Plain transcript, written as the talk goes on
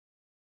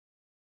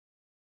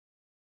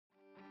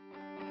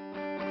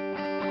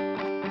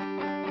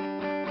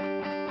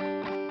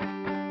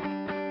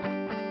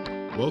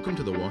Welcome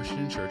to the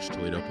Washington Church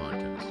Toledo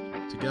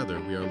podcast. Together,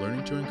 we are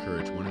learning to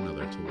encourage one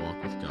another to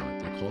walk with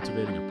God through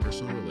cultivating a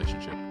personal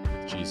relationship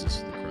with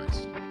Jesus the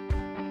Christ.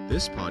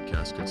 This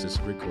podcast consists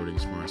of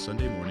recordings from our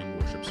Sunday morning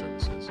worship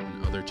services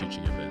and other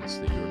teaching events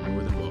that you are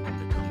more than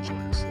welcome to come join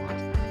us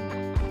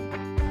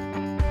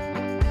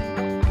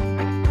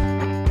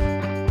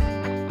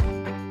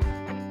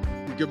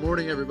live. Good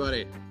morning,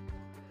 everybody.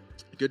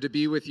 Good to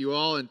be with you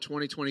all in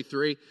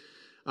 2023.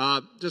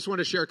 Just want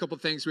to share a couple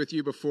things with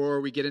you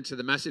before we get into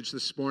the message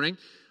this morning.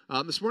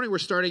 This morning we're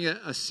starting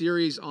a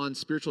series on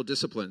spiritual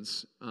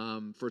disciplines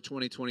for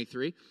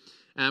 2023.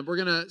 And we're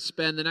going to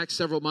spend the next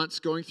several months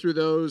going through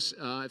those.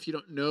 If you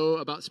don't know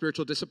about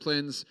spiritual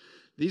disciplines,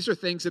 these are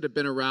things that have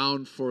been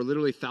around for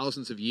literally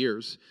thousands of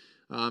years.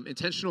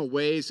 Intentional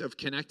ways of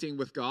connecting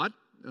with God.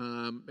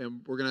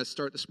 And we're going to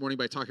start this morning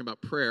by talking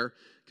about prayer,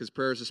 because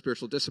prayer is a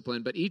spiritual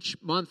discipline. But each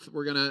month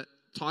we're going to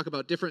talk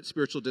about different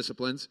spiritual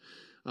disciplines.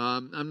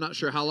 I'm not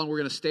sure how long we're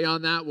going to stay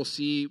on that. We'll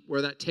see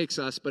where that takes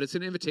us. But it's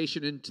an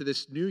invitation into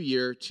this new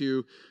year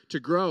to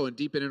grow and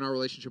deepen in our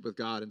relationship with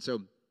God. And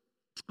so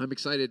I'm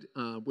excited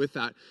with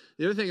that.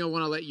 The other thing I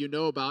want to let you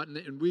know about,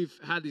 and we've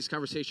had these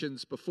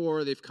conversations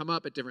before, they've come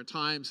up at different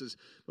times,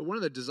 but one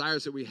of the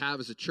desires that we have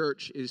as a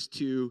church is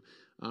to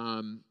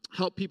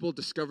help people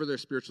discover their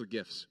spiritual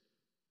gifts.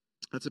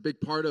 That's a big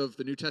part of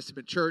the New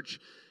Testament church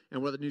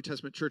and what the New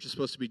Testament church is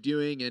supposed to be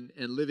doing and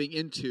living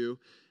into.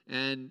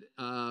 And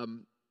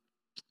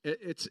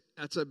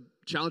that's a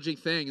challenging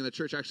thing, and the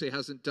church actually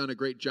hasn't done a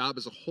great job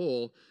as a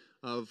whole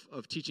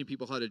of teaching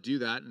people how to do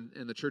that,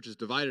 and the church is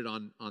divided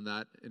on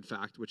that, in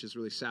fact, which is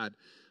really sad.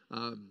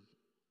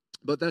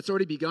 But that's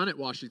already begun at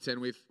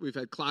Washington. We've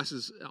had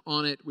classes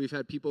on it. We've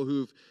had people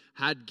who've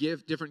had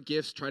different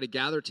gifts try to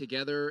gather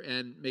together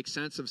and make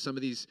sense of some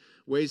of these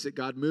ways that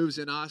God moves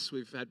in us.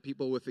 We've had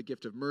people with the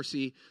gift of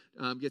mercy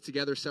get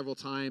together several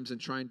times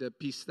and trying to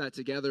piece that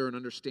together and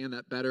understand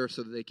that better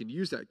so that they can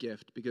use that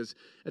gift. Because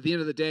at the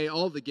end of the day,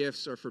 all the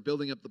gifts are for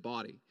building up the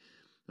body,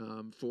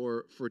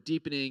 for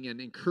deepening and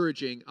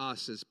encouraging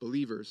us as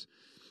believers.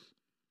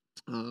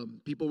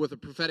 People with a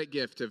prophetic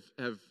gift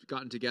have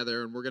gotten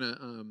together, and we're going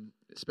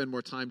to spend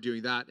more time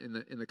doing that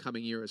in the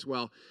coming year as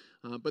well.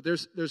 But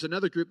there's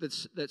another group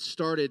that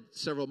started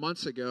several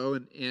months ago,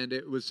 and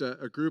it was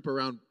a group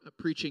around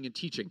preaching and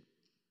teaching,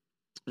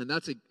 and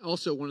that's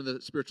also one of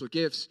the spiritual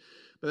gifts.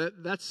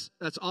 But that's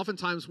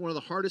oftentimes one of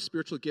the hardest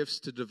spiritual gifts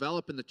to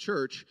develop in the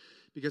church,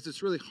 because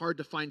it's really hard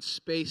to find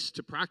space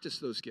to practice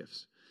those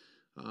gifts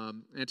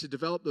and to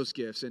develop those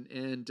gifts,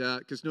 and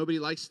because nobody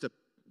likes to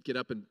get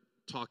up and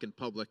talk in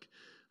public,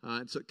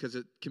 and so because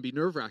it can be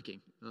nerve-wracking,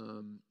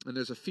 and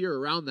there's a fear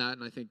around that,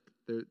 and I think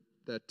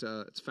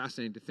that it's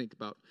fascinating to think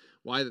about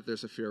why that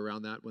there's a fear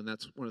around that, when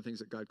that's one of the things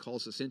that God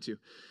calls us into.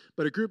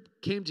 But a group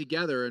came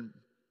together,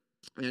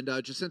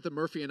 and Jacinta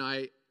Murphy and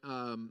I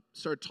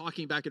started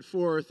talking back and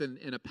forth,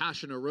 and a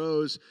passion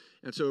arose,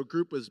 and so a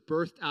group was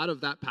birthed out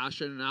of that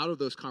passion and out of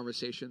those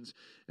conversations,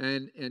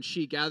 and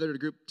she gathered a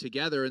group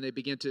together, and they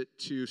began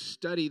to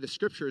study the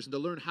Scriptures and to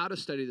learn how to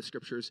study the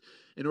Scriptures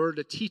in order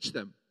to teach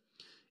them.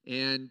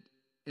 And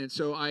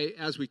so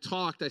as we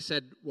talked, I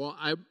said, well,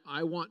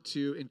 I want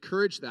to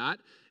encourage that,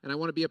 and I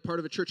want to be a part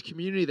of a church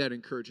community that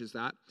encourages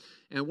that.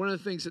 And one of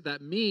the things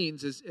that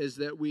means is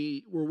that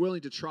we're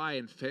willing to try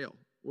and fail.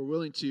 We're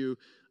willing to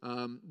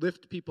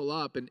lift people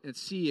up and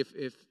see if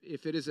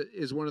it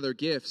is one of their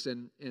gifts,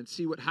 and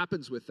see what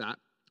happens with that.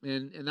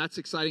 And that's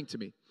exciting to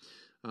me.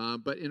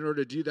 But in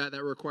order to do that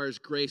requires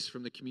grace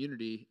from the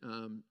community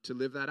to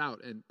live that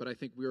out. But I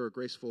think we are a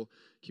graceful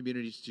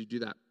community to do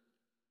that.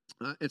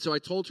 And so I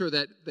told her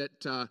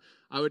that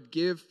I would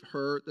give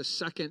her the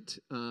second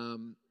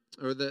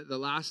or the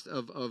last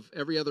of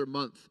every other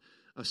month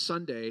a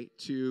Sunday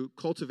to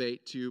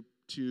cultivate, to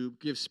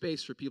give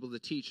space for people to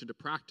teach and to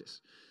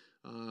practice,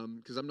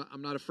 because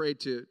I'm not afraid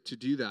to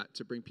do that,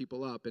 to bring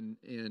people up and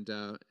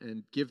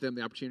give them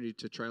the opportunity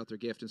to try out their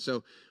gift. And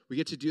so we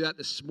get to do that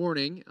this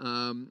morning.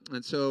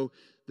 And so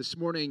this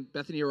morning,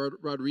 Bethany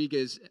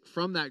Rodriguez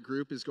from that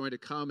group is going to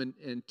come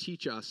and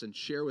teach us and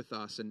share with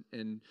us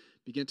and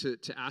begin to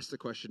ask the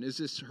question, is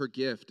this her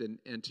gift,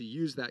 and to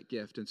use that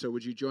gift. And so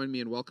would you join me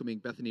in welcoming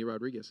Bethany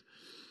Rodriguez?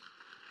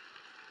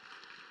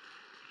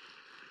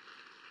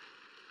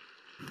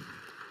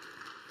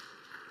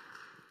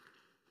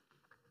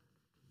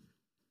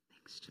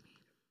 Thanks, Jimmy.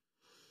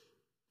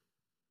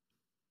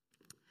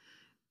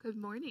 Good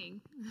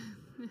morning.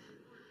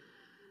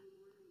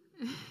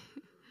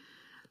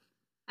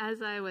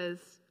 As I was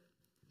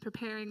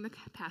preparing the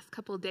past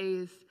couple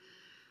days,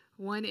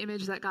 one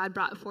image that God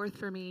brought forth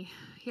for me,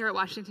 here at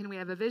Washington, we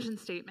have a vision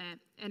statement,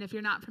 and if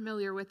you're not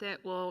familiar with it,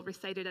 we'll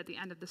recite it at the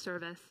end of the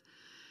service.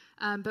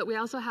 But we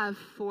also have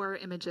 4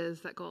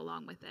 images that go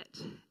along with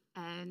it,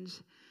 and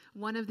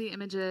one of the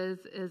images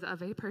is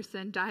of a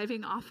person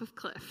diving off of a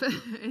cliff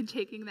and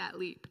taking that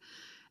leap,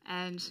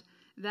 and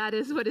that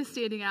is what is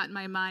standing out in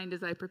my mind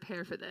as I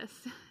prepare for this.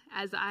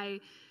 As I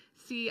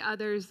see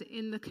others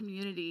in the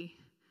community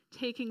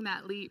taking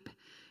that leap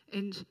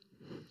and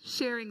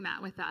sharing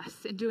that with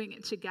us and doing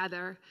it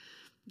together,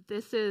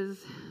 this is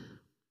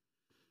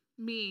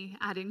me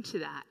adding to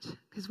that,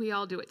 because we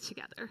all do it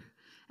together.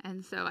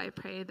 And so I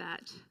pray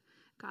that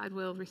God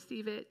will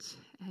receive it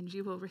and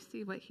you will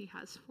receive what he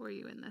has for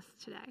you in this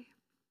today.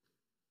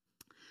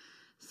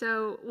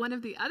 So one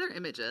of the other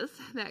images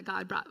that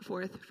God brought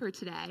forth for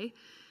today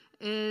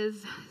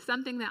is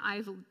something that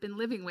I've been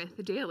living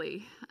with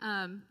daily.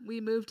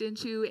 We moved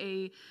into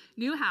a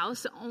new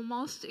house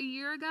almost a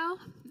year ago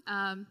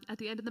at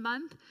the end of the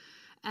month,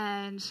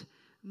 and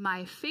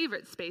my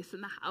favorite space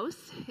in the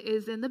house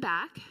is in the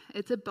back.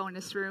 It's a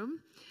bonus room.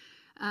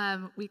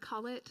 We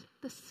call it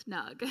the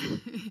snug.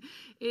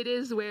 It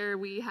is where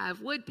we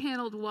have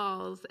wood-paneled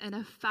walls and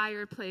a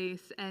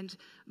fireplace and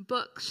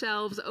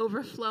bookshelves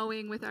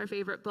overflowing with our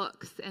favorite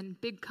books and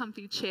big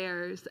comfy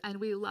chairs, and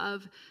we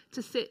love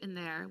to sit in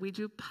there. We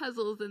do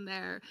puzzles in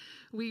there.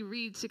 We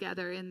read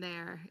together in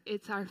there.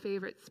 It's our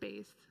favorite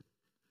space.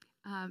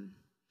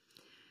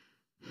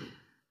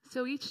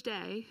 So each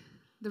day,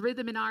 the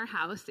rhythm in our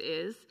house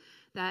is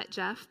that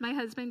Jeff, my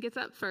husband, gets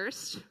up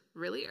first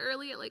really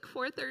early at like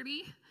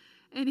 4:30,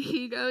 and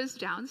he goes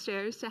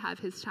downstairs to have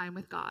his time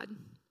with God.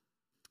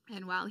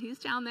 And while he's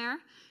down there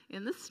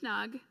in the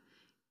snug,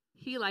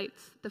 he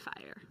lights the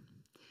fire.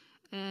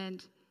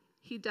 And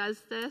he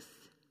does this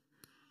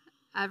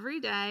every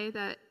day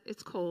that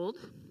it's cold.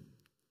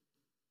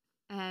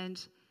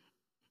 And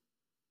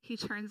he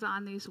turns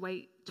on these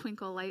white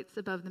twinkle lights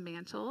above the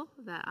mantle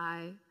that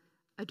I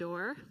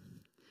adore.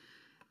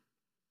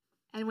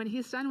 And when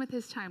he's done with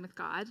his time with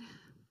God,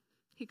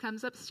 he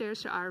comes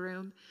upstairs to our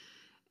room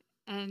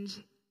and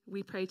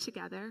we pray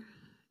together,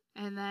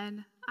 and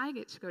then I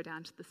get to go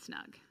down to the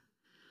snug.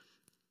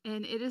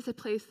 And it is a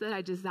place that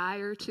I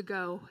desire to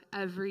go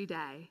every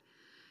day.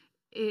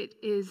 It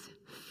is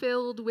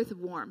filled with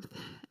warmth.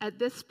 At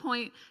this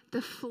point,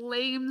 the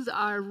flames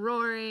are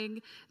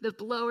roaring. The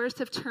blowers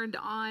have turned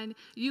on.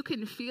 You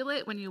can feel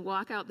it when you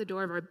walk out the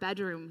door of our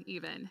bedroom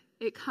even.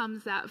 It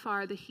comes that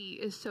far. The heat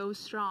is so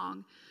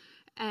strong.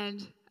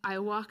 And I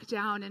walk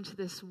down into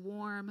this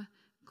warm,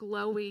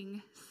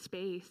 glowing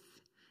space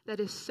that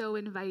is so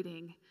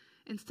inviting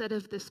instead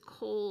of this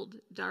cold,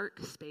 dark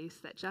space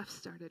that Jeff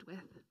started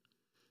with.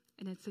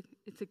 And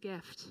it's a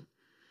gift.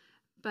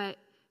 But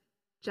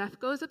Jeff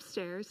goes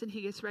upstairs and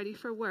he gets ready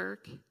for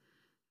work.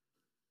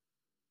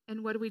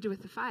 And what do we do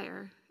with the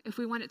fire? If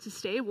we want it to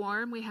stay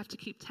warm, we have to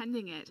keep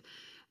tending it.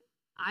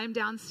 I'm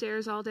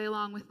downstairs all day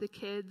long with the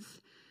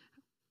kids.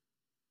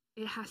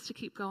 It has to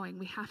keep going.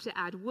 We have to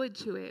add wood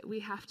to it.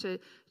 We have to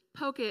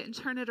poke it and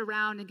turn it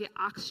around and get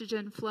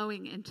oxygen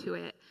flowing into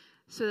it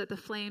so that the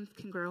flames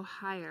can grow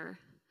higher.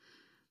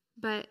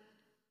 But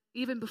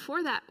even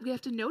before that, we have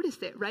to notice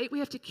it, right? We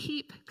have to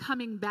keep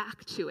coming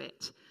back to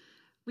it.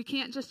 We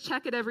can't just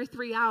check it every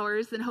 3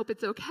 hours and hope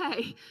it's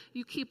okay.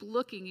 You keep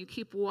looking, you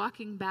keep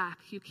walking back,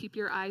 you keep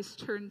your eyes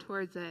turned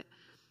towards it.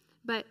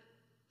 But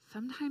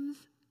sometimes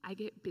I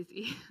get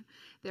busy.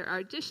 There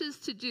are dishes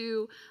to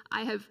do.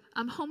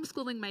 I'm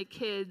homeschooling my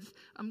kids.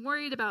 I'm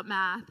worried about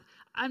math.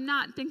 I'm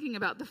not thinking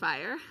about the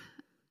fire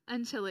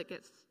until it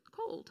gets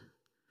cold,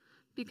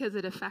 because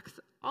it affects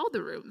all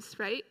the rooms,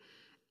 right?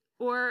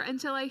 Or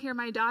until I hear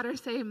my daughter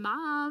say,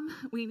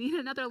 "Mom, we need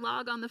another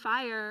log on the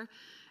fire."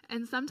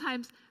 And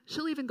sometimes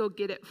she'll even go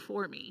get it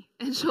for me,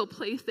 and she'll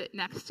place it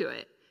next to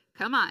it.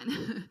 Come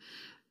on.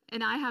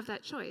 And I have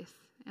that choice.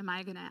 Am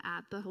I going to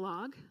add the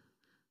log,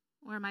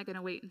 or am I going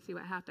to wait and see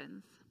what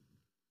happens?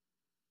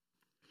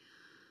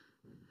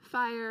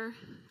 Fire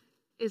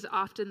is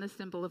often the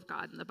symbol of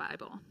God in the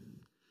Bible.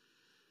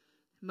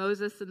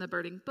 Moses in the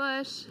burning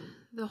bush,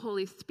 the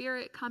Holy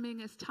Spirit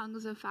coming as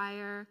tongues of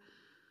fire,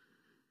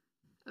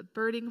 a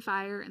burning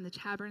fire in the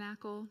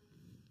tabernacle.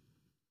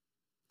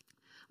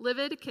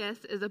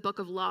 Leviticus is a book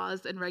of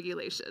laws and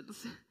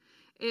regulations.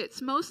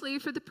 It's mostly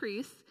for the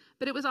priests,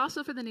 but it was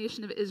also for the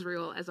nation of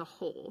Israel as a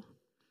whole.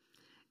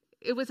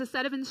 It was a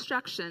set of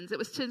instructions. It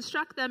was to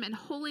instruct them in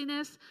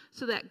holiness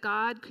so that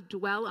God could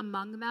dwell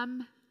among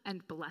them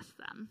and bless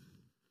them.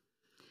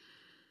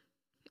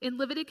 In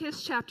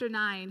Leviticus chapter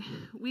 9,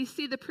 we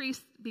see the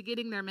priests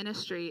beginning their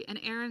ministry, and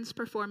Aaron's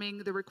performing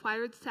the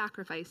required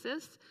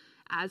sacrifices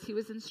as he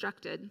was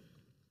instructed.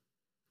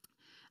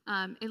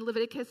 In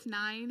Leviticus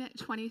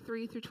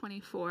 9:23 through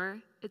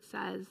 24, it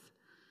says,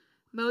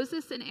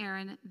 Moses and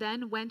Aaron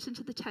then went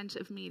into the tent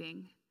of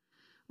meeting.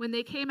 When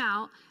they came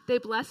out, they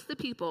blessed the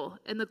people,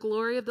 and the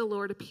glory of the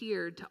Lord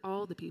appeared to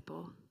all the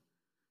people.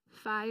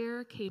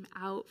 Fire came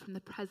out from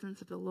the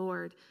presence of the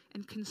Lord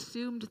and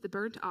consumed the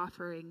burnt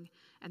offering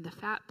and the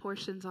fat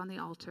portions on the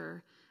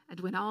altar. And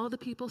when all the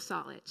people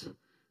saw it,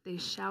 they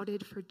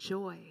shouted for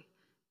joy,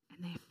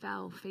 and they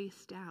fell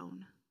face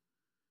down.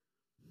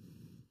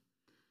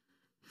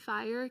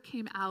 Fire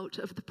came out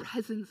of the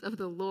presence of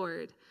the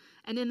Lord,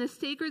 and in the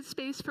sacred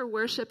space for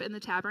worship in the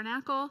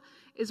tabernacle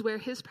is where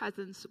his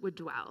presence would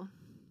dwell.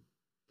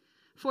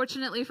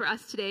 Fortunately for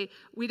us today,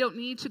 we don't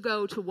need to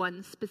go to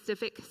one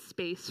specific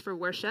space for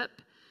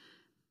worship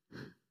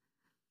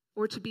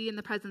or to be in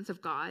the presence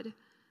of God,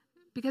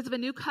 because of a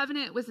new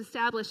covenant was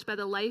established by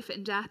the life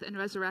and death and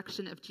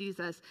resurrection of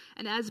Jesus.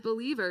 And as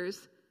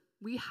believers,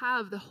 we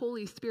have the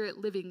Holy Spirit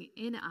living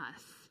in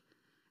us.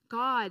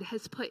 God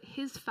has put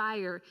his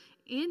fire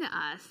in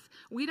us.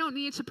 We don't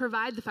need to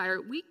provide the fire.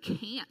 We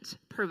can't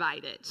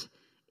provide it.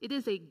 It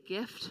is a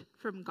gift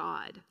from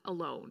God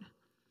alone.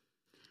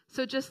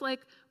 So just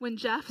like when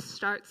Jeff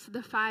starts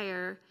the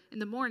fire in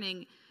the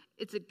morning,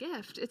 it's a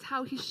gift. It's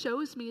how he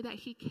shows me that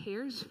he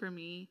cares for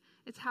me.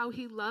 It's how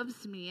he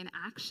loves me in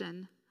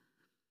action.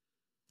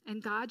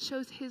 And God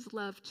shows his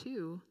love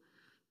too.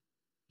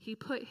 He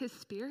put his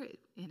Spirit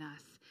in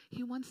us.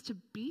 He wants to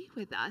be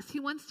with us. He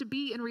wants to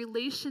be in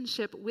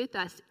relationship with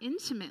us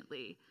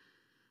intimately.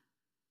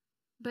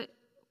 But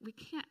we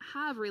can't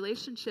have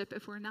relationship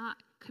if we're not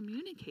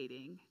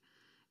communicating,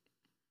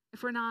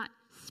 if we're not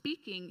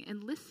speaking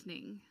and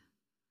listening.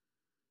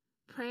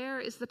 Prayer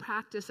is the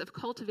practice of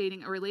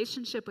cultivating a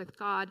relationship with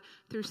God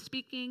through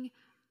speaking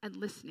and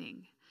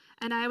listening.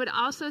 And I would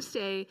also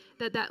say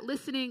that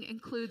listening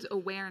includes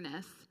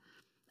awareness.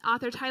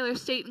 Author Tyler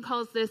Staton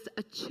calls this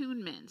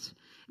attunement,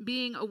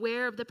 being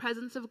aware of the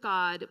presence of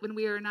God when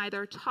we are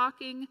neither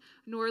talking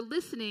nor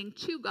listening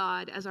to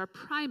God as our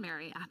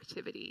primary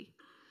activity.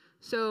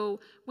 So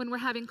when we're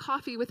having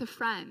coffee with a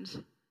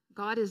friend,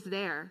 God is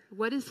there.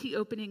 What is he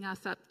opening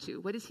us up to?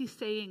 What is he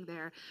saying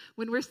there?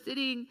 When we're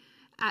sitting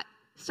at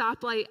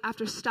stoplight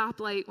after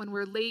stoplight, when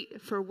we're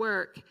late for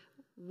work,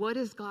 what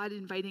is God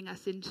inviting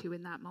us into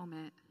in that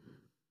moment?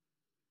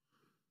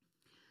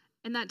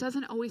 And that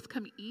doesn't always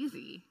come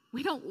easy.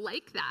 We don't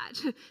like that.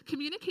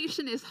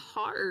 Communication is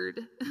hard.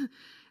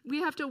 We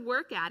have to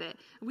work at it.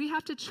 We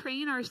have to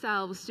train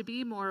ourselves to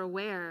be more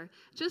aware.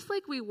 Just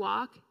like we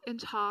walk and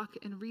talk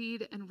and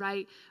read and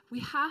write,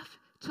 we have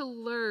to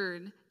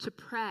learn to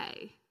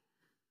pray.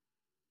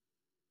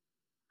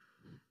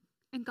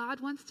 And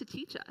God wants to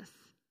teach us.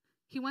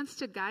 He wants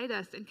to guide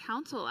us and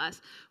counsel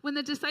us. When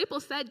the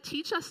disciples said,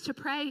 "Teach us to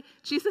pray,"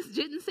 Jesus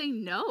didn't say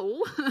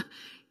no.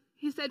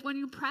 He said, when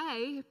you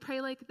pray,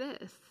 pray like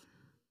this.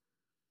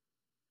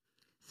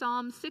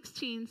 Psalm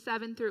 16,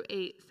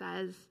 7-8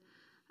 says,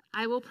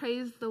 "I will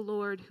praise the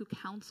Lord who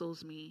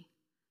counsels me.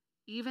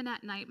 Even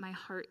at night my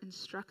heart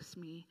instructs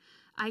me.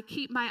 I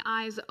keep my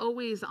eyes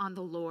always on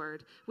the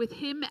Lord. With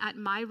him at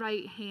my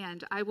right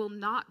hand, I will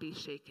not be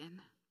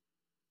shaken."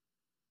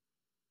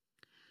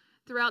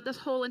 Throughout this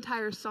whole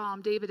entire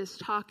psalm, David is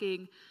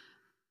talking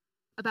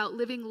about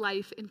living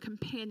life in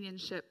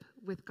companionship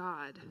with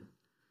God,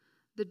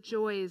 the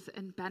joys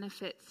and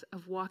benefits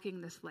of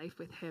walking this life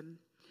with him.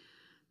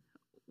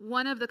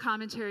 One of the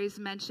commentaries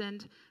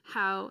mentioned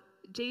how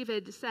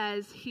David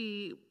says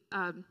he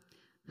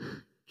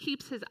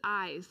keeps his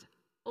eyes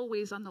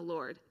always on the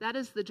Lord. That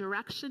is the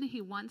direction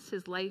he wants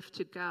his life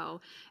to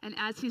go. And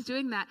as he's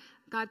doing that,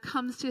 God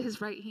comes to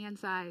his right-hand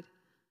side.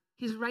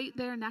 He's right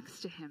there next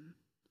to him,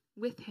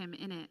 with him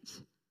in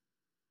it.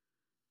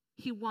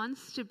 He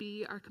wants to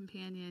be our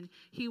companion.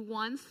 He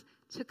wants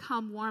to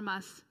come warm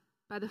us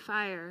by the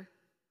fire.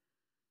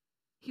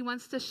 He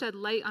wants to shed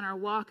light on our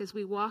walk as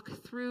we walk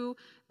through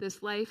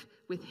this life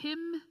with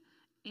him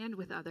and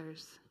with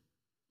others.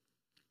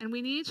 And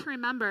we need to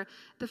remember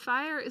the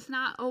fire is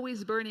not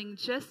always burning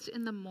just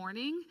in the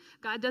morning.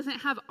 God doesn't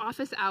have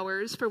office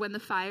hours for when the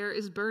fire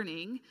is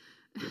burning.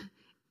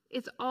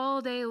 It's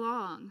all day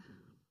long.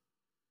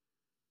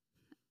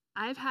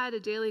 I've had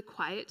a daily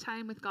quiet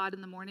time with God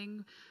in the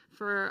morning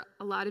for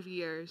a lot of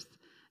years.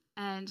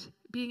 And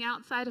being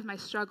outside of my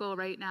struggle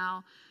right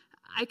now,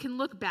 I can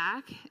look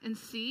back and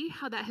see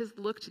how that has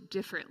looked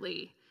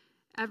differently.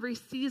 Every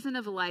season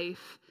of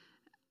life,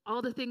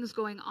 all the things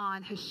going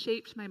on has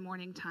shaped my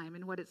morning time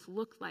and what it's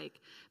looked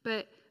like.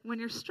 But when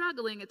you're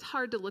struggling, it's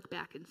hard to look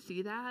back and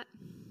see that.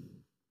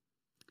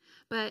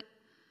 But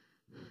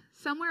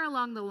somewhere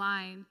along the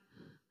line,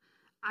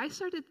 I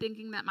started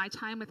thinking that my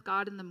time with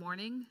God in the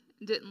morning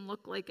didn't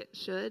look like it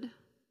should.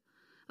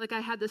 Like I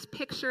had this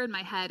picture in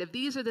my head of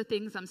these are the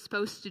things I'm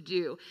supposed to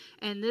do.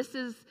 And this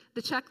is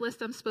the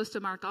checklist I'm supposed to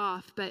mark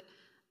off. But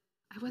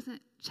I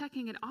wasn't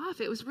checking it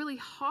off. It was really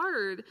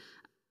hard.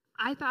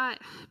 I thought,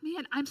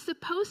 man, I'm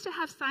supposed to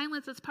have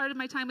silence as part of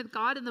my time with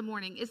God in the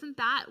morning. Isn't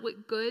that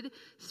what good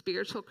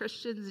spiritual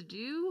Christians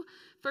do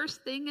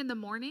first thing in the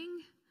morning?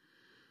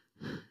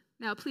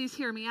 Now, please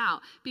hear me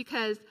out,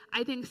 because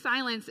I think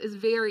silence is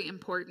very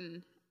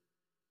important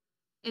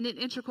and an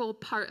integral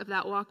part of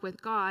that walk with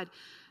God.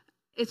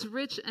 It's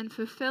rich and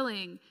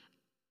fulfilling.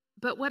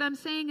 But what I'm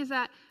saying is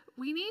that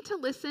we need to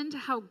listen to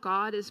how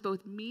God is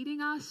both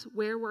meeting us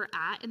where we're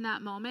at in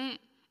that moment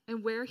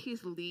and where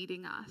he's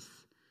leading us.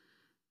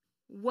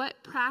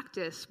 What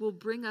practice will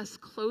bring us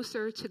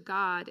closer to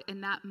God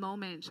in that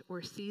moment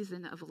or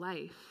season of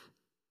life?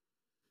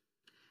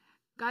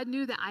 God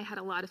knew that I had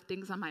a lot of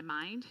things on my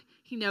mind.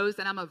 He knows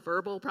that I'm a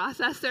verbal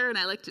processor and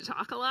I like to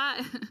talk a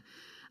lot.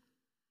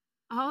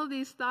 All of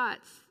these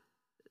thoughts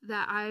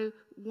that I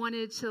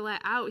wanted to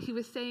let out, he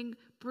was saying,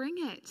 bring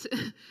it.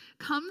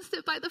 Come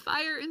sit by the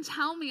fire and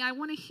tell me. I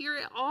want to hear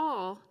it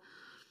all.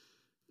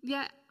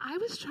 Yet I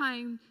was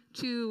trying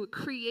to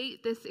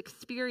create this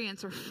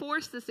experience or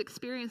force this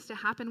experience to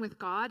happen with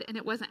God, and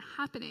it wasn't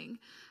happening.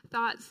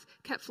 Thoughts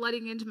kept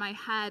flooding into my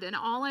head, and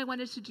all I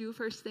wanted to do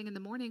first thing in the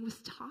morning was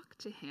talk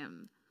to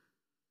him.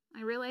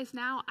 I realize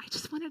now I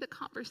just wanted a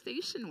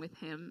conversation with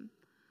him.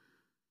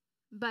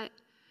 But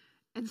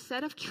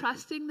instead of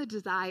trusting the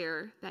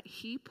desire that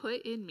he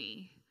put in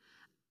me,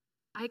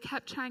 I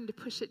kept trying to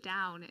push it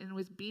down and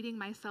was beating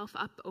myself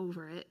up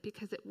over it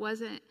because it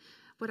wasn't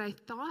what I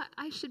thought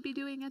I should be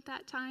doing at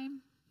that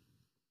time.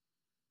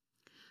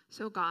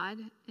 So God,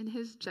 in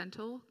his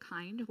gentle,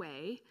 kind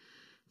way,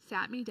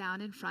 sat me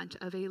down in front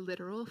of a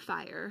literal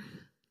fire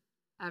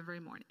every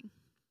morning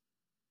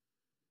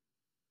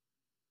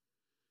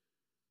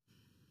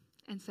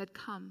and said,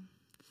 "Come,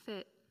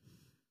 sit,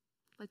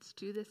 let's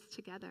do this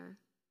together."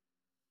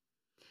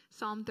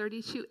 Psalm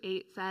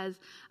 32:8 says,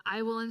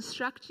 "I will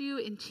instruct you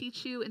and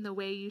teach you in the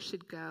way you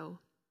should go.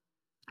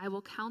 I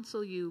will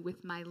counsel you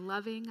with my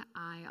loving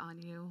eye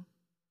on you."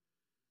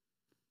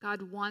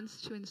 God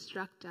wants to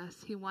instruct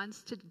us. He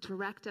wants to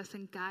direct us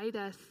and guide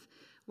us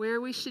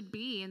where we should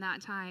be in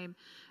that time.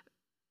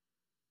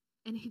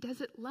 And he does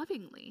it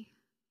lovingly.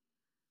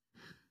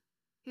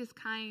 He is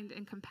kind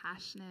and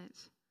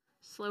compassionate,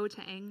 slow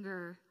to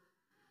anger.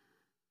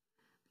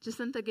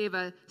 Jacinta gave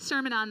a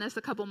sermon on this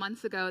a couple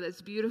months ago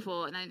that's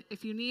beautiful. And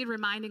if you need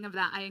reminding of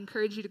that, I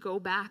encourage you to go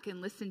back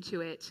and listen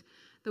to it.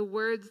 The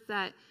words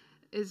that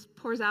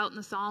pours out in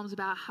the Psalms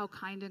about how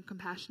kind and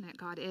compassionate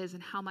God is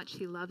and how much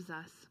he loves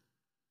us.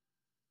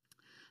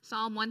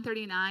 Psalm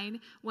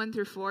 139,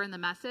 1-4 in the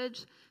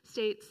Message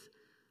states,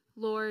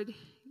 "Lord,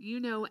 you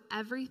know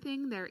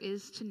everything there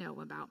is to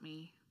know about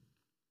me.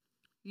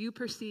 You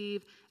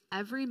perceive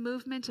every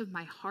movement of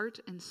my heart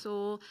and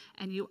soul,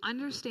 and you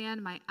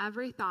understand my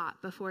every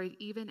thought before it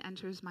even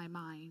enters my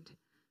mind.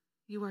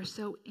 You are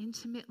so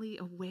intimately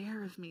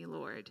aware of me,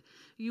 Lord.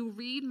 You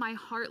read my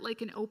heart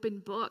like an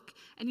open book,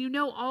 and you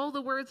know all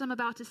the words I'm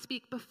about to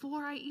speak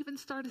before I even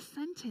start a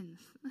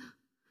sentence."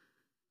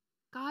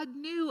 God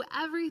knew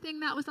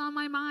everything that was on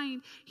my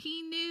mind.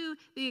 He knew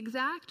the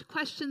exact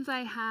questions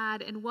I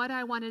had and what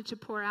I wanted to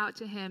pour out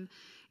to him,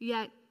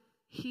 yet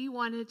he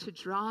wanted to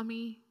draw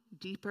me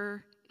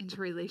deeper into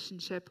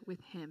relationship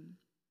with him.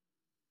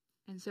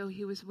 And so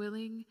he was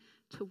willing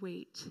to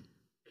wait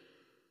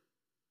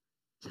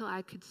till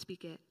I could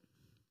speak it.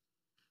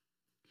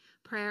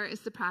 Prayer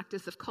is the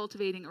practice of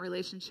cultivating a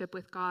relationship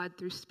with God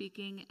through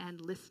speaking and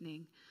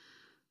listening.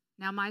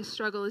 Now, my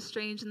struggle is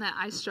strange in that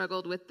I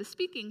struggled with the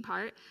speaking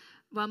part,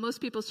 while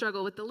most people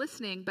struggle with the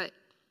listening, but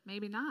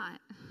maybe not.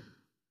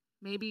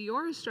 Maybe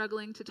you're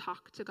struggling to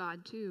talk to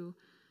God too,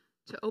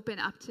 to open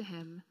up to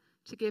him,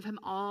 to give him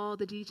all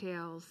the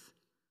details.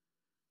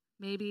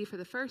 Maybe for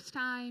the first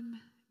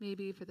time,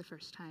 maybe for the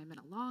first time in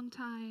a long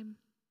time.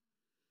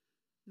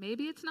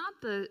 Maybe it's not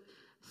the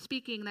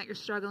speaking that you're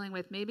struggling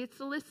with. Maybe it's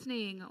the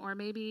listening, or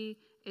maybe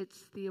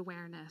it's the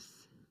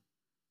awareness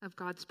of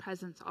God's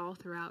presence all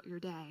throughout your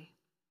day.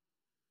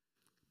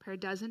 Prayer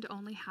doesn't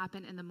only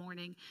happen in the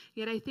morning,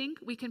 yet I think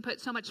we can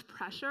put so much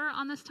pressure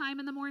on this time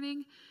in the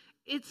morning.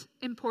 It's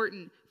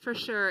important, for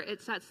sure.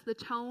 It sets the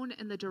tone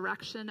and the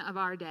direction of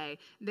our day.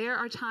 There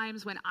are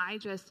times when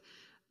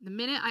the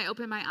minute I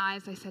open my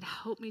eyes, I said,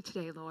 "Help me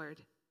today,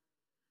 Lord."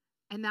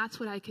 And that's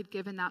what I could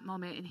give in that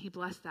moment, and he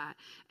blessed that.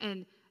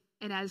 And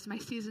as my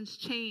seasons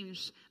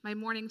change, my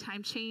morning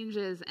time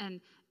changes,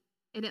 and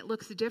it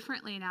looks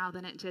differently now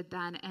than it did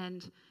then,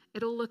 and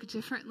it'll look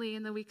differently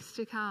in the weeks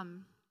to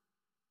come.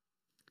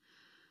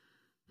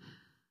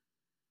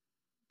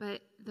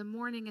 But the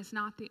morning is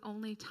not the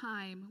only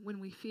time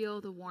when we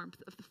feel the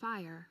warmth of the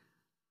fire.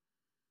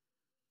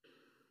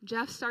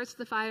 Jeff starts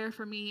the fire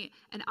for me,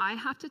 and I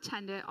have to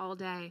tend it all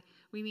day.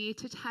 We need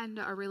to tend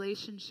our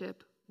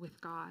relationship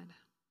with God.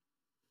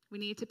 We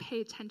need to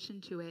pay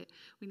attention to it.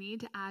 We need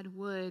to add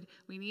wood.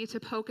 We need to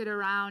poke it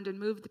around and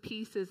move the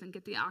pieces and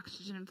get the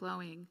oxygen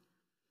flowing.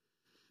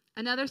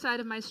 Another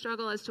side of my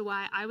struggle as to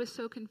why I was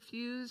so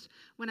confused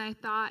when I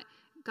thought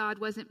God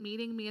wasn't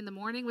meeting me in the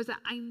morning was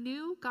that I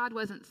knew God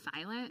wasn't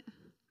silent.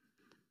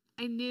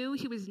 I knew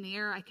he was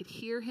near. I could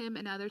hear him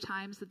in other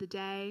times of the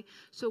day.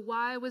 So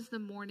why was the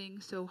morning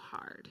so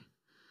hard?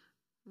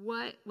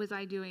 What was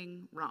I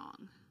doing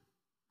wrong?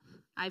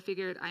 I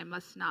figured I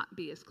must not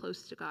be as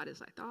close to God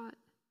as I thought.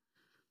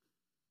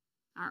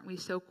 Aren't we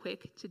so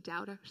quick to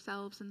doubt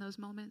ourselves in those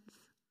moments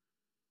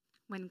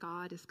when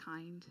God is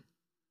kind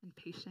and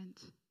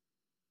patient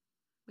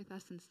with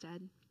us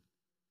instead?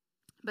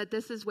 But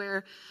this is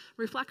where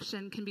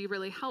reflection can be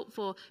really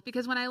helpful,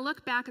 because when I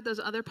look back at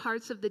those other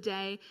parts of the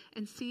day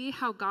and see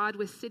how God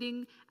was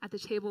sitting at the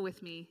table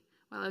with me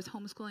while I was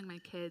homeschooling my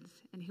kids,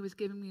 and he was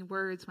giving me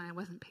words when I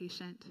wasn't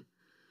patient,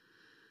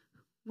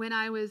 when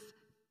I was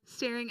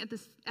staring at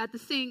the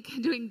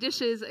sink doing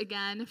dishes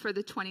again for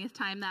the 20th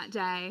time that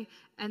day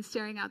and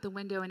staring out the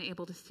window and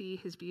able to see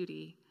his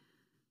beauty,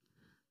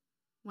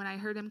 when I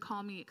heard him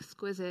call me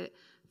exquisite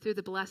through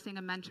the blessing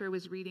a mentor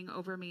was reading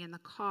over me in the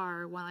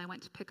car while I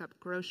went to pick up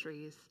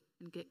groceries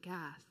and get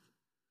gas.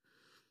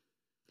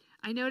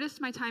 I noticed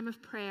my time of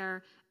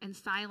prayer and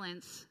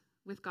silence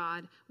with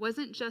God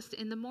wasn't just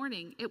in the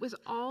morning. It was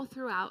all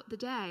throughout the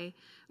day.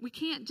 We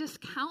can't just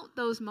count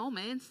those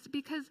moments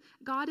because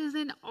God is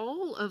in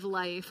all of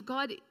life.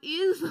 God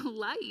is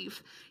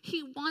life.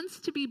 He wants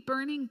to be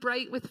burning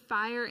bright with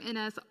fire in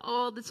us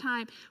all the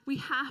time. We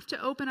have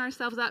to open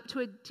ourselves up to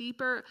a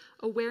deeper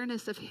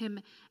awareness of him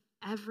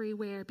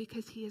everywhere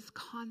because he is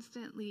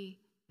constantly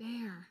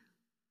there.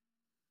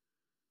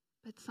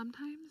 But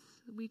sometimes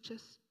we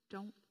just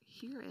don't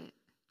hear it.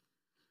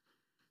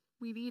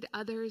 We need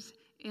others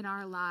in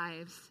our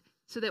lives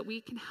so that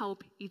we can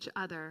help each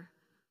other.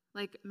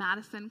 Like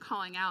Madison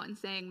calling out and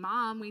saying,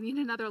 "Mom, we need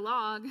another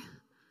log."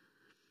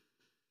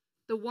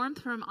 The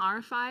warmth from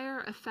our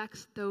fire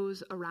affects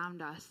those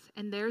around us,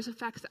 and theirs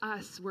affects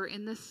us. We're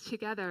in this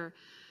together.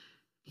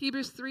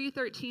 Hebrews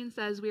 3:13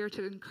 says we are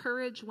to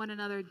encourage one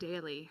another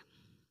daily.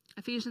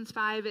 Ephesians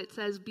 5, it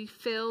says, "Be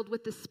filled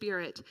with the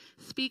Spirit,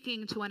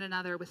 speaking to one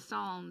another with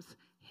psalms,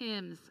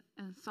 hymns,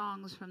 and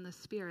songs from the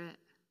Spirit."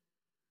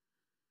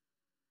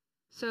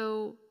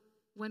 So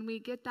when we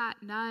get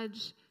that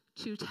nudge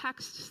to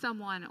text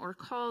someone or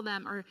call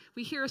them, or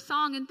we hear a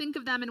song and think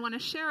of them and want to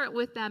share it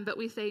with them, but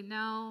we say,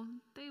 "No,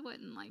 they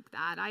wouldn't like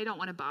that. I don't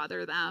want to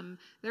bother them.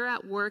 They're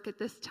at work at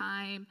this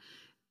time."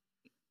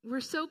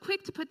 We're so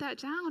quick to put that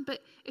down,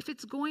 but if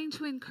it's going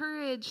to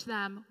encourage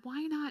them,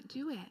 why not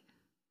do it?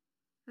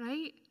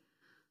 Right?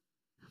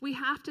 We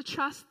have to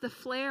trust the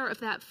flare of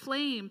that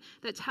flame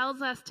that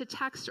tells us to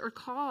text or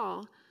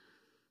call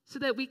so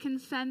that we can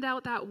send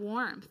out that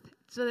warmth,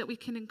 so that we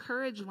can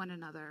encourage one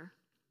another.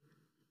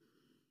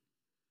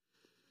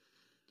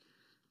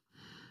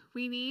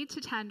 We need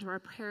to tend to our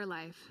prayer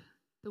life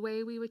the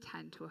way we would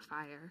tend to a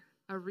fire,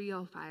 a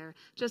real fire.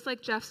 Just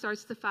like Jeff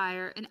starts the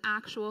fire, an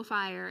actual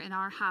fire in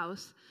our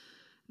house,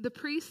 the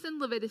priests in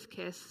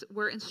Leviticus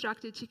were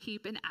instructed to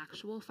keep an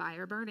actual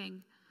fire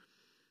burning.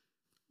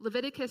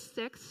 Leviticus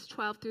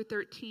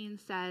 6:12-13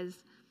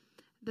 says,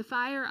 "The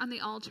fire on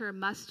the altar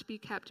must be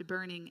kept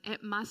burning.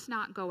 It must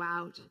not go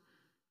out.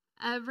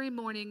 Every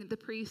morning the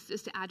priest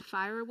is to add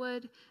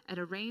firewood and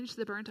arrange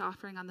the burnt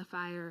offering on the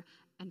fire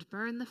and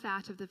burn the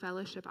fat of the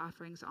fellowship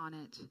offerings on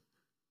it.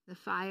 The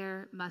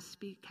fire must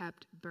be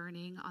kept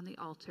burning on the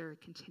altar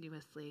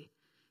continuously.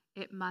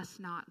 It must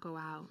not go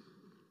out."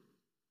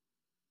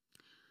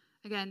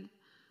 Again,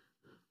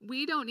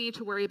 we don't need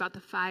to worry about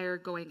the fire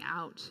going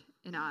out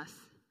in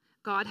us.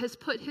 God has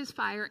put his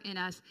fire in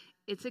us.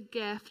 It's a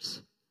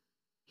gift.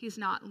 He's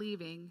not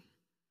leaving.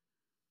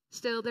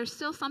 Still, there's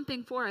still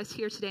something for us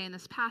here today in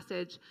this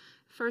passage.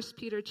 1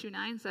 Peter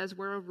 2:9 says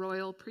we're a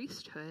royal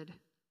priesthood.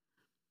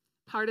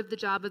 Part of the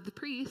job of the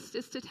priest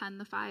is to tend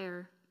the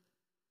fire.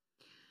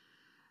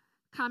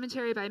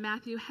 Commentary by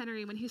Matthew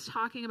Henry, when he's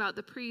talking about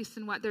the priests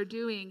and what they're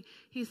doing,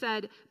 he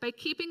said, by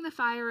keeping the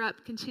fire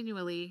up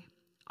continually,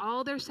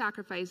 all their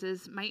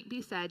sacrifices might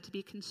be said to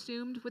be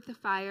consumed with the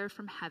fire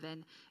from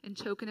heaven in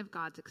token of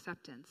God's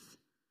acceptance.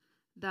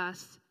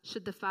 Thus,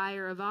 should the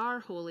fire of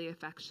our holy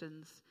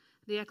affections,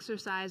 the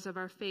exercise of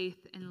our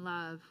faith and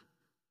love,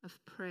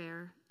 of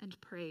prayer and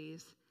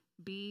praise,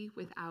 be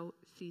without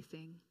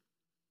ceasing.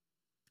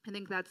 I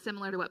think that's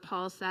similar to what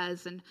Paul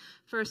says in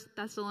 1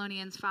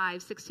 Thessalonians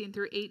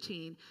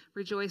 5:16-18.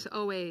 Rejoice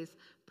always,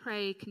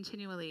 pray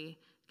continually,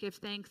 give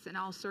thanks in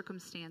all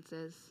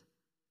circumstances,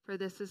 for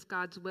this is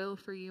God's will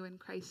for you in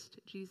Christ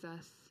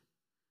Jesus.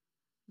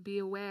 Be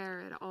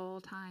aware at all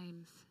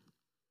times.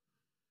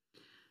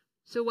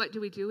 So what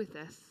do we do with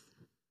this?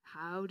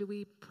 How do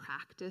we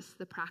practice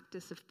the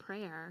practice of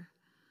prayer?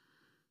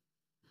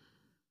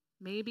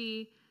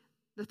 Maybe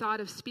the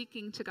thought of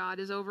speaking to God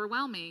is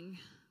overwhelming.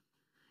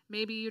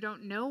 Maybe you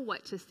don't know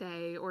what to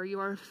say, or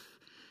you're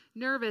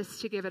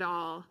nervous to give it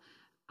all.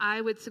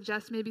 I would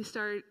suggest maybe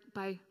start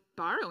by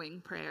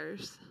borrowing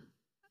prayers.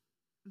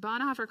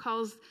 Bonhoeffer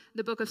calls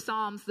the book of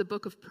Psalms the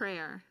book of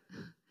prayer.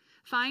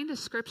 Find a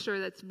scripture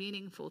that's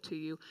meaningful to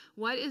you.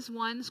 What is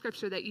one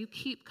scripture that you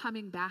keep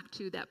coming back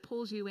to that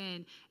pulls you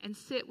in, and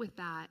sit with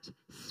that.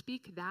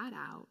 Speak that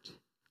out.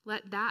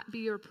 Let that be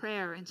your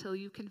prayer until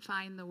you can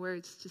find the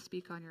words to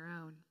speak on your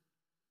own.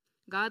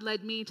 God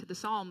led me to the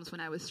Psalms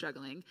when I was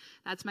struggling.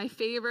 That's my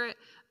favorite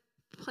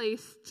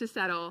place to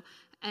settle.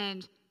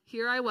 And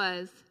here I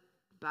was,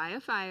 by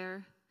a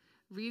fire,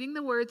 reading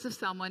the words of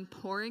someone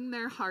pouring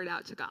their heart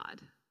out to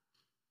God.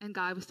 And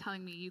God was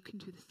telling me, you can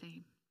do the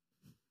same.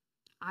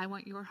 I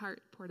want your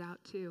heart poured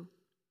out too.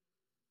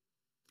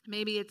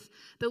 Maybe it's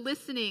the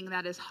listening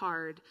that is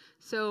hard.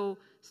 So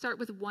start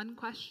with one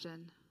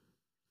question.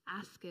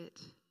 Ask it.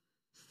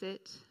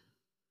 Sit.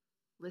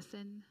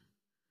 Listen.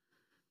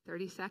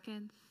 30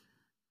 seconds.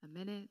 A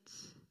minute.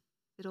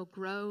 It'll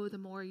grow the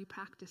more you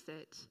practice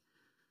it.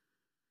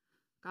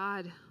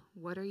 God,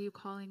 what are you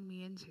calling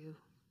me into?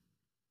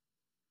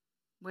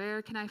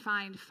 Where can I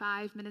find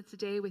 5 minutes a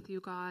day with you,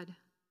 God?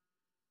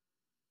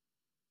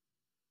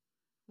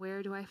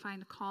 Where do I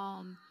find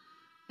calm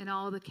in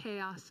all the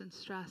chaos and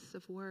stress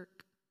of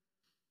work?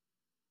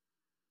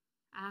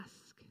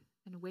 Ask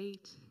and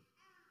wait.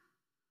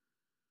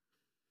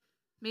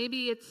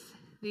 Maybe it's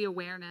the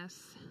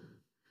awareness.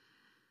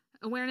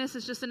 Awareness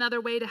is just another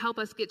way to help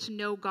us get to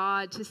know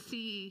God, to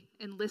see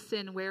and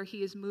listen where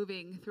he is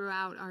moving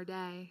throughout our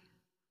day.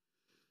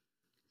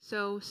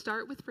 So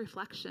start with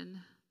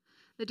reflection.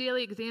 The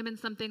daily examine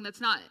something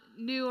that's not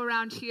new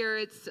around here.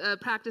 It's a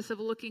practice of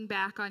looking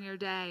back on your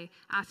day,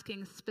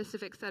 asking a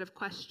specific set of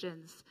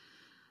questions.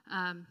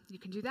 You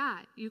can do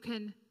that. You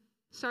can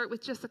start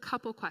with just a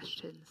couple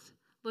questions.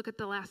 Look at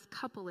the last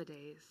couple of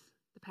days,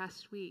 the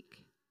past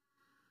week.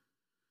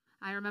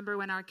 I remember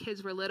when our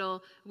kids were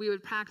little, we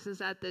would practice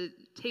at the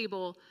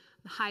table,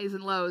 the highs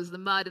and lows, the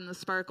mud and the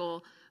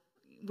sparkle.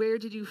 Where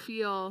did you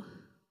feel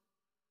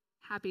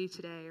happy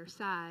today or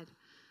sad?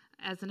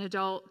 As an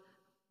adult,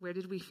 where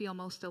did we feel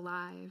most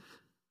alive?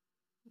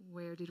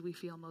 Where did we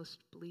feel most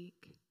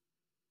bleak?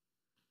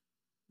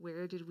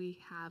 Where did we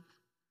have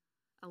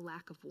a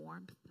lack of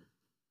warmth?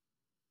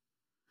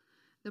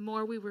 The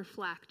more we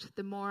reflect,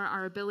 the more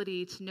our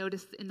ability to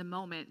notice in the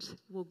moment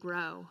will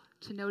grow,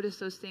 to notice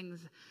those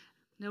things,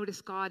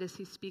 notice God as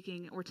he's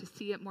speaking, or to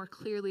see it more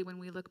clearly when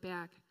we look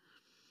back.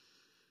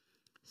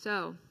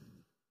 So,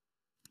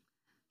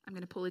 I'm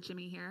going to pull a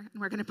Jimmy here,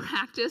 and we're going to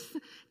practice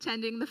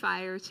tending the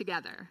fire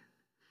together.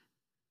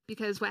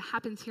 Because what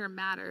happens here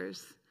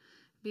matters.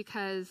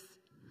 Because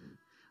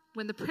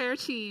when the prayer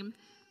team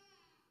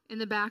in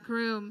the back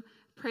room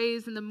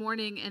prays in the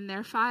morning and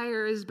their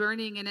fire is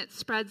burning and it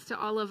spreads to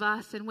all of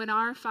us, and when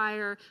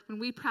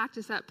we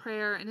practice that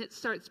prayer and it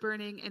starts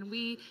burning and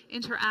we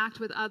interact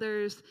with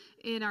others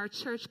in our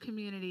church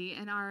community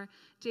and our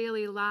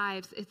daily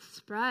lives, it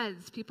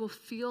spreads. People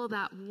feel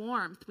that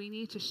warmth. We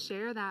need to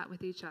share that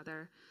with each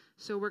other.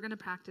 So we're going to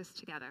practice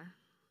together.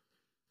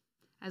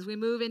 As we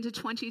move into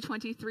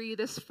 2023,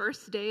 this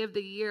first day of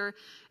the year,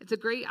 it's a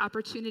great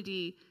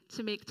opportunity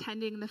to make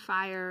tending the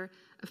fire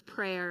of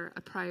prayer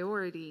a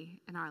priority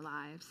in our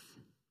lives.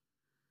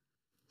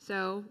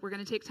 So we're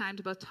going to take time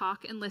to both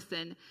talk and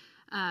listen.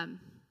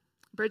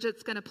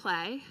 Bridget's going to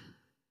play,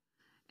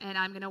 and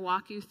I'm going to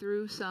walk you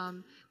through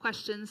some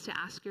questions to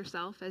ask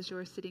yourself as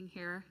you're sitting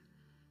here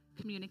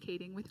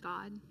communicating with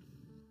God.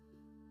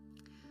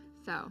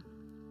 So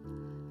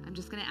I'm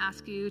just going to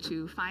ask you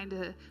to find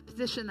a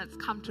position that's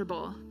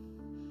comfortable,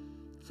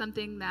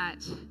 something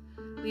that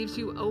leaves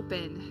you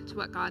open to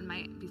what God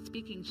might be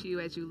speaking to you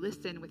as you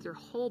listen with your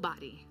whole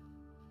body.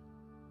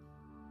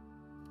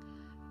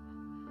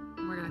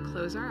 And we're going to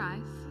close our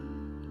eyes.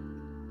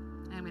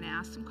 And I'm going to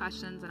ask some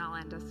questions, and I'll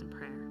end us in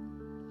prayer.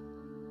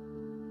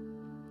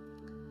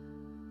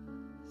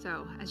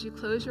 So, as you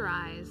close your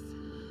eyes,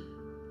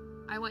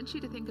 I want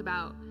you to think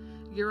about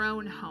your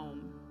own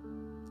home.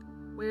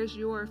 Where's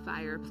your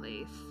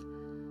fireplace?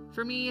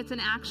 For me, it's an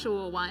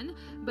actual one,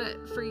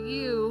 but for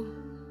you,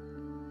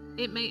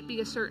 it might be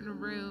a certain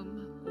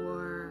room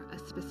or a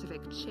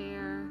specific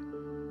chair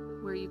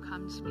where you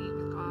come to meet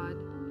with God.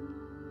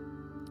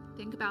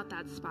 Think about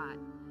that spot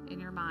in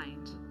your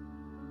mind.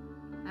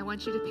 I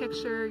want you to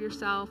picture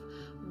yourself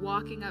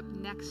walking up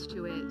next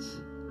to it,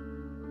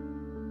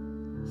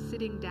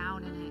 sitting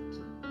down in it.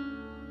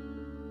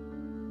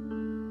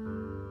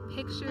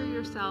 Picture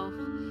yourself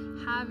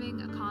having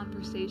a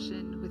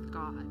conversation with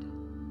God.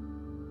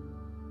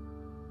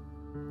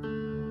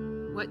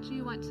 What do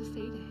you want to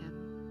say to him?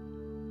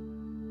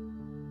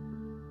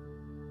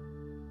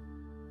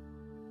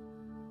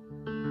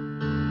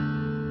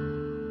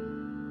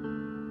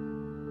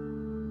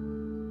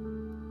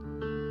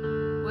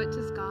 What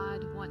does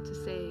God want to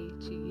say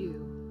to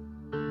you?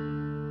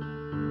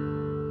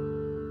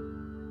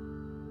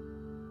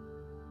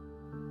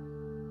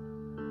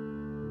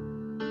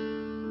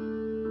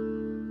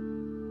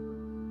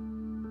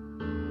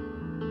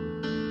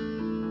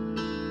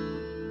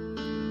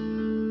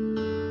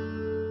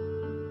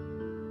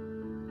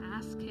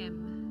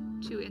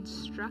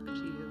 Instruct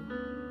you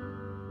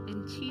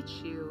and teach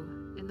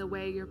you in the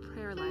way your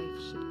prayer life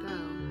should go.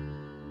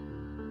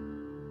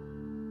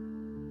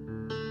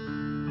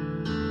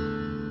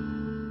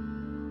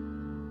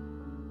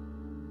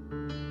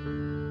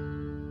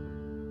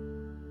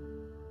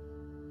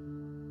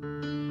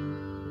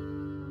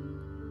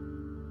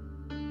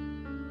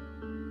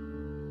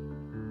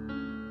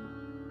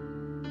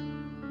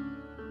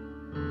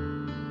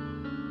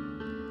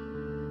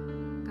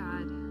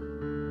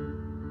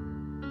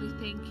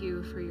 Thank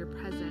you for your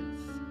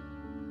presence,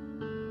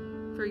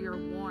 for your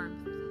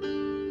warmth.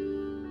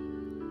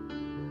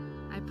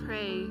 I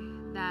pray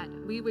that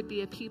we would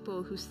be a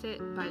people who sit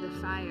by the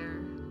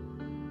fire,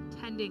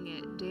 tending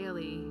it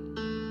daily.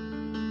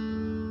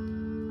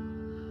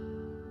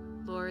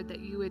 Lord, that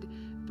you would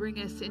bring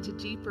us into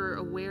deeper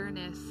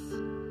awareness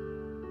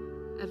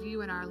of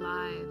you in our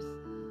lives,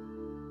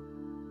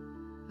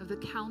 of the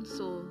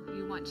counsel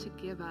you want to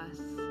give us,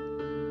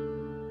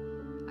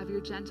 of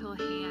your gentle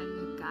hand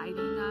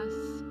guiding us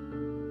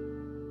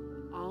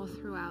all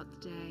throughout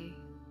the day.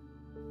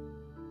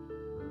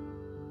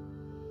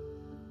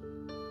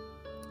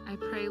 I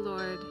pray,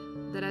 Lord,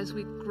 that as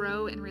we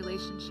grow in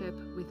relationship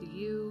with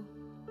you,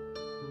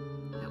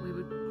 that we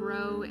would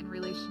grow in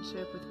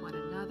relationship with one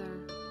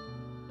another.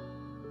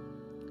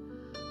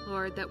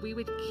 Lord, that we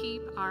would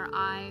keep our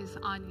eyes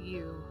on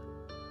you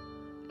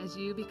as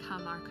you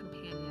become our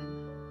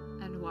companion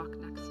and walk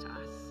next to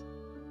us.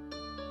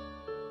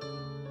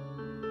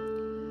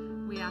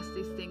 We ask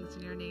these things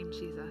in your name,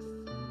 Jesus.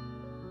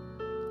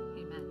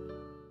 Amen.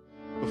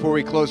 Before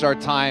we close our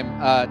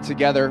time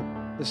together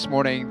this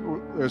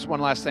morning, there's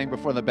one last thing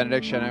before the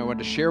benediction I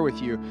wanted to share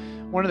with you.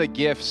 One of the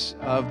gifts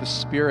of the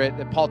Spirit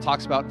that Paul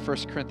talks about in 1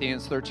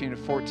 Corinthians 13 and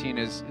 14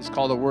 is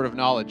called a word of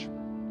knowledge.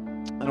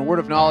 And a word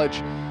of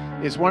knowledge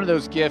is one of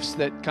those gifts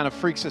that kind of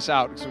freaks us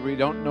out because we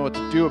don't know what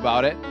to do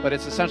about it. But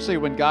it's essentially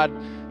when God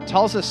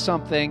tells us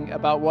something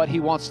about what he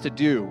wants to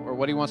do or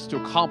what he wants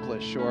to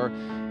accomplish.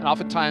 And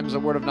oftentimes a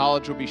word of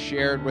knowledge will be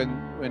shared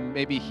when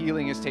maybe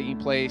healing is taking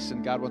place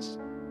and God wants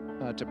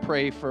to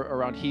pray for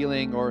around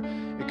healing, or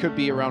it could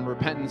be around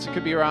repentance. It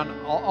could be around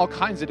all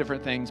kinds of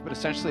different things. But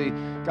essentially,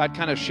 God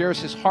kind of shares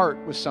his heart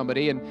with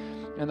somebody. And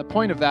the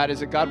point of that is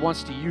that God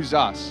wants to use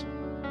us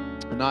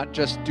and not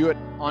just do it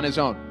on his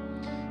own.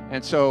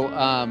 And so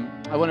I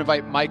want to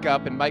invite Mike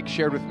up, and Mike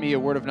shared with me a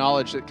word of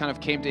knowledge that kind of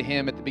came to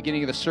him at the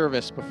beginning of the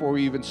service before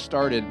we even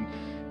started.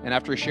 And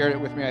after he shared it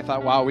with me, I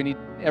thought, wow,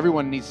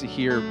 everyone needs to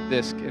hear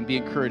this and be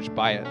encouraged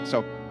by it.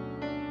 So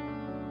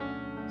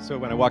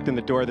when I walked in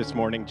the door this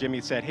morning,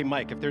 Jimmy said, hey,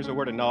 Mike, if there's a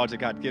word of knowledge that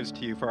God gives to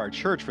you for our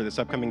church for this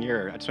upcoming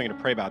year, I just want you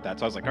to pray about that.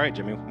 So I was like, all right,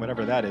 Jimmy,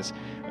 whatever that is,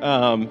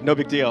 no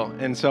big deal.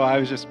 And so I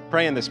was just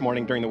praying this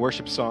morning during the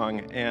worship song,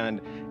 and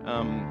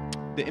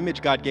the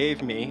image God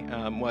gave me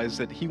was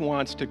that he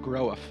wants to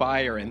grow a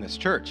fire in this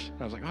church.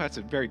 And I was like, oh, that's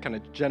a very kind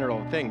of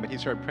general thing. But I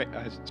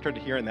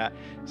started hearing that.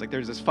 It's like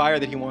there's this fire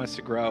that he wants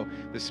to grow,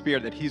 the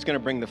Spirit, that he's going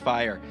to bring the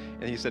fire.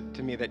 And he said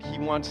to me that he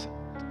wants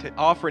to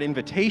offer an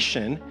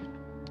invitation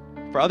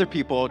for other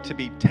people to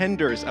be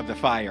tenders of the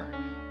fire.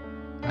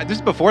 This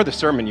is before the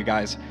sermon, you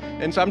guys.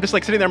 And so I'm just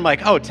like sitting there, I'm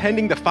like, oh,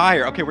 tending the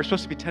fire. Okay, we're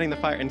supposed to be tending the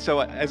fire. And so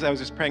as I was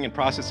just praying and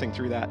processing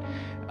through that,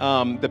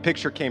 the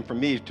picture came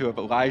from me of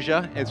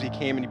Elijah as he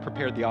came and he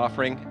prepared the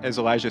offering, as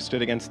Elijah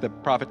stood against the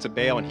prophets of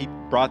Baal, and he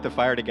brought the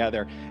fire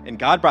together. And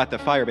God brought the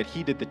fire, but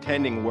he did the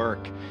tending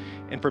work.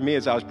 And for me,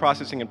 as I was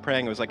processing and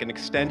praying, it was like an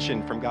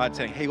extension from God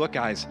saying, hey, look,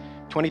 guys,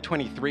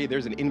 2023,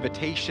 there's an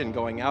invitation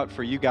going out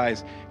for you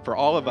guys, for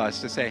all of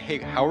us to say, hey,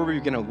 how are we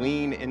going to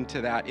lean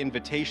into that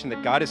invitation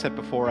that God has set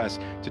before us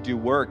to do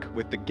work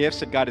with the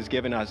gifts that God has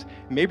given us?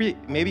 Maybe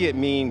it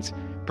means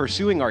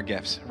pursuing our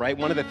gifts, right?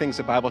 One of the things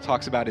the Bible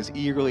talks about is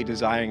eagerly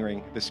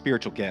desiring the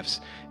spiritual gifts.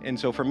 And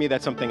so for me,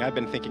 that's something I've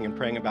been thinking and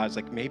praying about. It's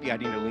like, maybe I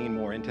need to lean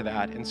more into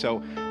that. And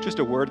so just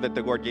a word that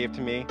the Lord gave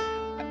to me.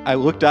 I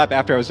looked up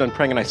after I was done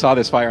praying and I saw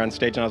this fire on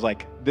stage and I was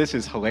like, this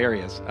is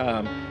hilarious.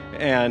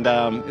 And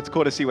it's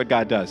cool to see what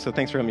God does. So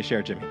thanks for letting me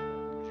share, Jimmy.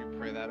 Would you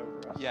pray that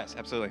over us? Yes,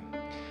 absolutely.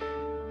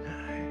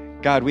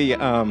 God, we're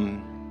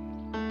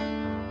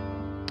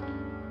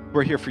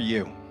here for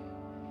you.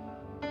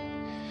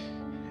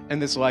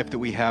 And this life that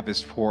we have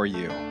is for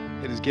you.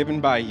 It is given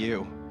by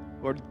you.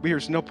 Lord,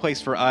 there's no place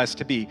for us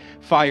to be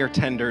fire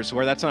tenders,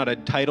 where that's not a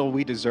title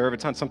we deserve.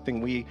 It's not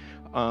something we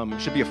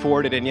should be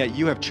afforded, and yet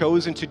you have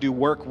chosen to do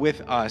work with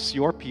us,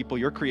 your people,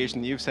 your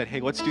creation. You've said, hey,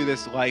 let's do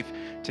this life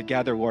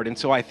together, Lord. And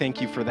so I thank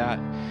you for that.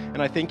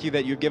 And I thank you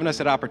that you've given us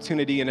that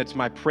opportunity, and it's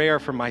my prayer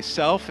for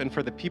myself and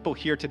for the people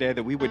here today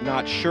that we would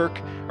not shirk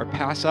or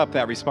pass up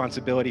that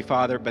responsibility,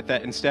 Father, but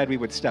that instead we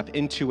would step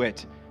into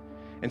it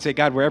and say,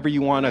 God, wherever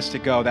you want us to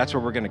go, that's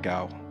where we're going to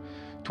go.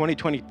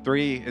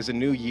 2023 is a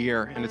new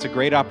year, and it's a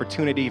great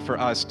opportunity for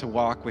us to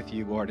walk with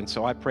you, Lord. And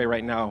so I pray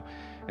right now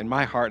in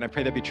my heart, and I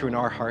pray that be true in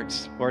our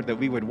hearts, Lord, that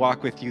we would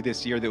walk with you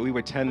this year, that we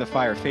would tend the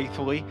fire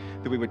faithfully,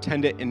 that we would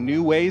tend it in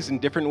new ways, in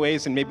different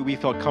ways than maybe we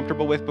felt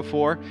comfortable with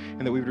before,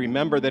 and that we would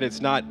remember that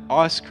it's not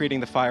us creating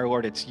the fire,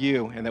 Lord, it's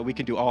you, and that we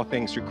can do all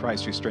things through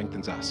Christ who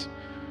strengthens us.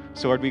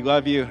 So, Lord, we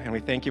love you, and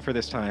we thank you for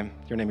this time.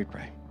 In your name we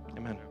pray.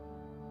 Amen.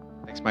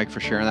 Thanks, Mike, for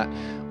sharing that.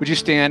 Would you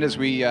stand as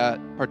we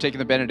partake in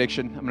the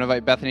benediction? I'm going to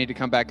invite Bethany to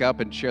come back up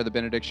and share the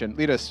benediction.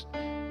 Lead us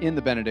in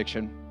the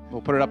benediction.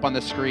 We'll put it up on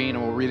the screen,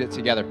 and we'll read it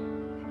together.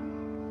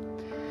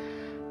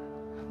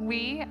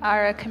 We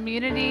are a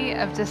community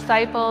of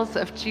disciples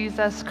of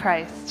Jesus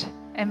Christ,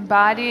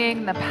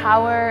 embodying the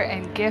power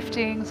and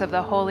giftings of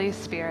the Holy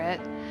Spirit,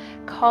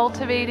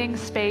 cultivating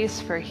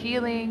space for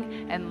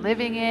healing and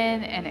living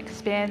in and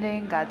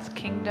expanding God's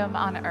kingdom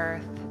on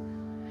earth.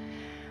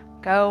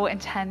 Go and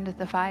tend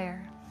the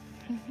fire.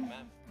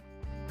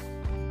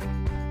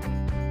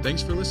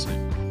 Thanks for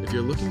listening. If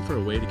you're looking for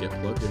a way to get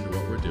plugged into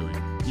what we're doing,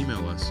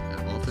 email us at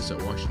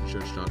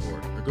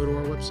office@washingtonchurch.org or go to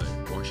our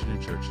website,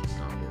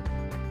 washingtonchurch.org.